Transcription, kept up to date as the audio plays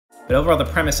But overall, the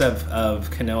premise of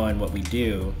Canoa and what we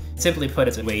do, simply put,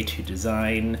 is a way to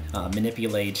design,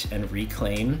 manipulate, and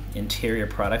reclaim interior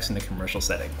products in the commercial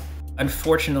setting.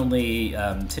 Unfortunately,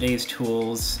 today's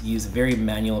tools use very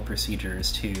manual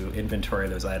procedures to inventory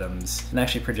those items and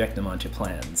actually project them onto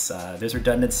plans. There's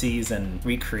redundancies and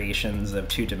recreations of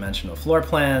two-dimensional floor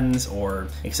plans or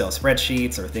Excel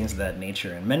spreadsheets or things of that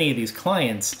nature. And many of these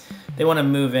clients, they want to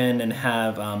move in and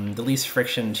have the least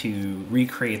friction to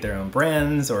recreate their own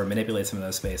brands or manipulate some of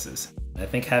those spaces. I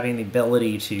think having the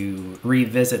ability to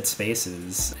revisit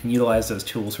spaces and utilize those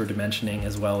tools for dimensioning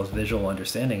as well as visual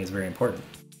understanding is very important.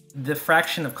 The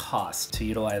fraction of cost to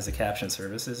utilize the caption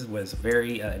services was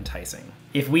very enticing.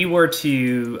 If we were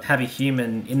to have a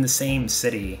human in the same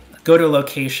city go to a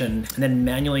location and then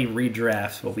manually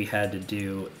redraft what we had to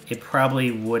do, it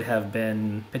probably would have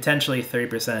been potentially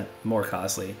 30% more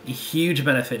costly. A huge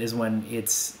benefit is when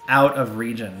it's out of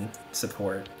region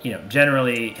support.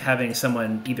 Generally having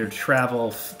someone either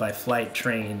travel by flight,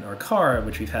 train, or car,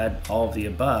 which we've had all of the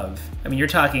above. I mean, you're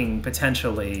talking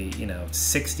potentially,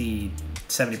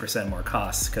 70% more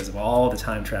costs because of all the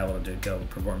time travel to go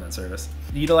perform that service.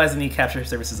 Utilizing the capture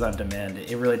services on demand,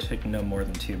 it really took no more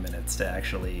than 2 minutes to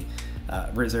actually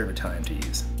reserve a time to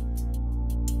use.